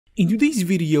In today's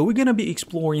video, we're gonna be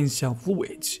exploring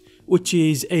CellFluids, which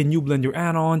is a new Blender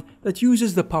add-on that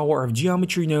uses the power of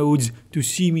geometry nodes to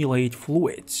simulate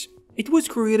fluids. It was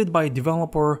created by a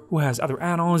developer who has other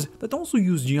add-ons that also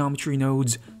use geometry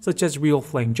nodes such as Real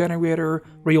Flame Generator,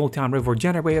 Real Time River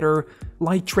Generator,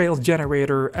 Light Trails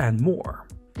Generator, and more.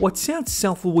 What sets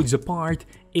CellFluids apart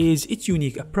is its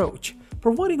unique approach,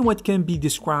 providing what can be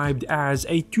described as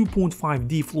a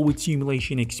 2.5D fluid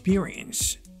simulation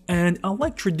experience. And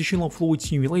unlike traditional fluid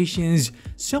simulations,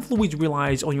 CellFluids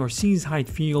relies on your scene's height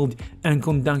field and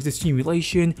conducts the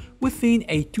simulation within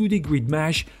a 2D grid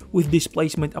mesh with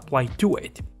displacement applied to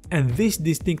it. And this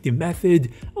distinctive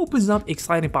method opens up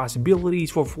exciting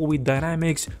possibilities for fluid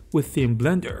dynamics within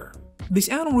Blender. This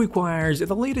add-on requires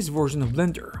the latest version of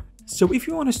Blender, so if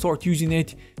you want to start using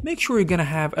it, make sure you're gonna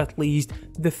have at least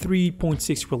the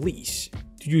 3.6 release.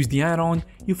 To use the add-on,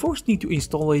 you first need to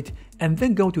install it and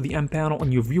then go to the M panel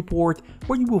on your viewport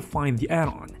where you will find the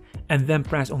add-on, and then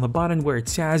press on the button where it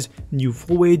says New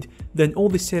Fluid, then all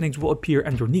the settings will appear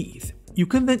underneath. You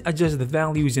can then adjust the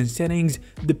values and settings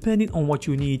depending on what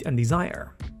you need and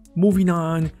desire. Moving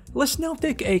on, let's now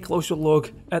take a closer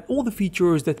look at all the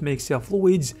features that make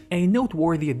CellFluids a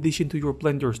noteworthy addition to your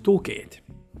Blender's toolkit.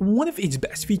 One of its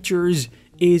best features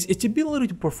is its ability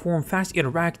to perform fast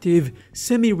interactive,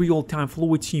 semi-real-time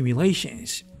fluid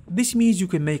simulations. This means you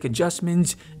can make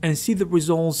adjustments and see the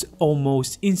results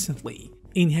almost instantly,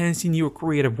 enhancing your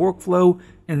creative workflow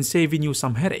and saving you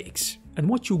some headaches. And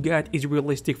what you get is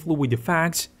realistic fluid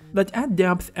effects that add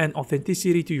depth and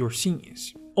authenticity to your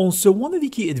scenes. Also, one of the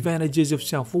key advantages of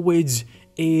CellFluids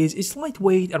is its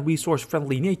lightweight and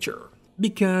resource-friendly nature,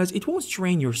 because it won't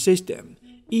strain your system,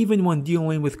 even when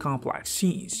dealing with complex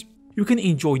scenes. You can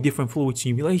enjoy different fluid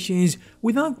simulations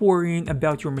without worrying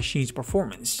about your machine's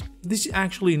performance. This is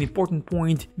actually an important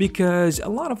point because a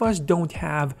lot of us don't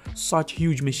have such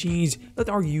huge machines that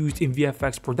are used in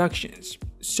VFX productions.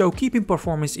 So keeping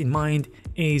performance in mind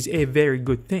is a very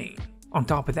good thing. On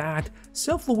top of that,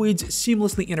 CellFluids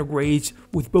seamlessly integrates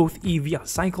with both Eevee and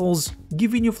cycles,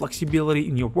 giving you flexibility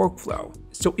in your workflow.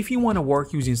 So if you want to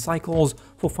work using cycles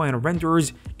for final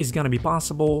renders, it's gonna be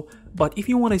possible, but if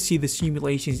you want to see the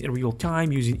simulations in real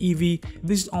time using Eevee,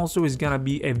 this also is gonna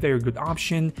be a very good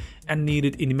option and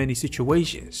needed in many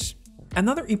situations.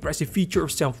 Another impressive feature of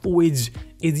CellFluids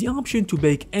is the option to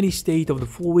bake any state of the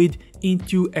fluid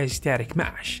into a static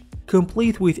mesh,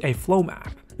 complete with a flow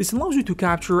map. This allows you to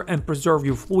capture and preserve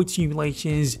your fluid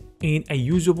simulations in a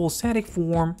usable static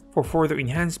form for further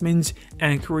enhancements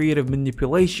and creative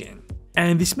manipulation.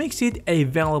 And this makes it a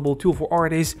valuable tool for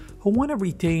artists who want to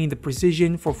retain the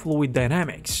precision for fluid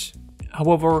dynamics.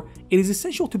 However, it is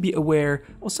essential to be aware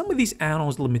of some of these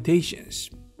add-ons'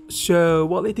 limitations. So,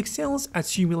 while it excels at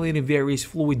simulating various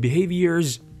fluid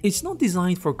behaviors, it's not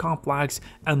designed for complex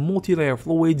and multi-layer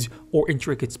fluids or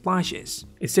intricate splashes.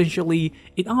 Essentially,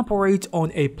 it operates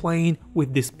on a plane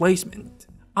with displacement,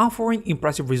 offering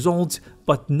impressive results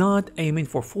but not aiming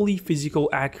for fully physical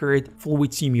accurate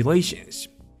fluid simulations.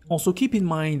 Also keep in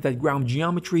mind that ground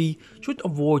geometry should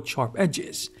avoid sharp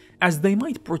edges, as they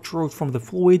might protrude from the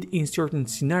fluid in certain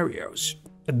scenarios.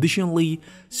 Additionally,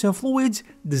 CellFluids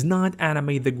does not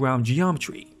animate the ground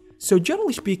geometry. So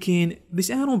generally speaking,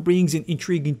 this add-on brings an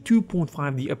intriguing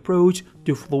 2.5D approach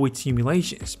to fluid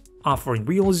simulations, offering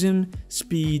realism,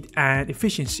 speed, and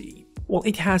efficiency. While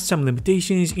it has some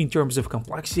limitations in terms of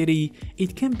complexity,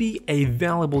 it can be a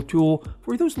valuable tool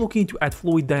for those looking to add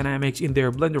fluid dynamics in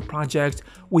their Blender projects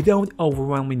without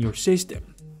overwhelming your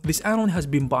system. This add-on has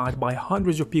been bought by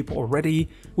hundreds of people already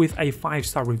with a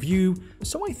 5-star review,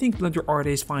 so I think Blender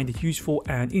artists find it useful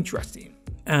and interesting.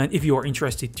 And if you are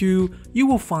interested too, you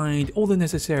will find all the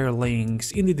necessary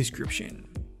links in the description.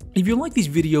 If you like this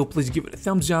video, please give it a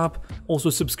thumbs up. Also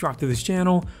subscribe to this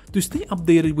channel to stay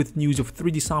updated with news of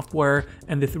 3D software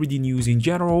and the 3D news in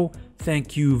general.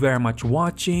 Thank you very much for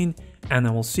watching, and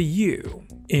I will see you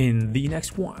in the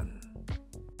next one.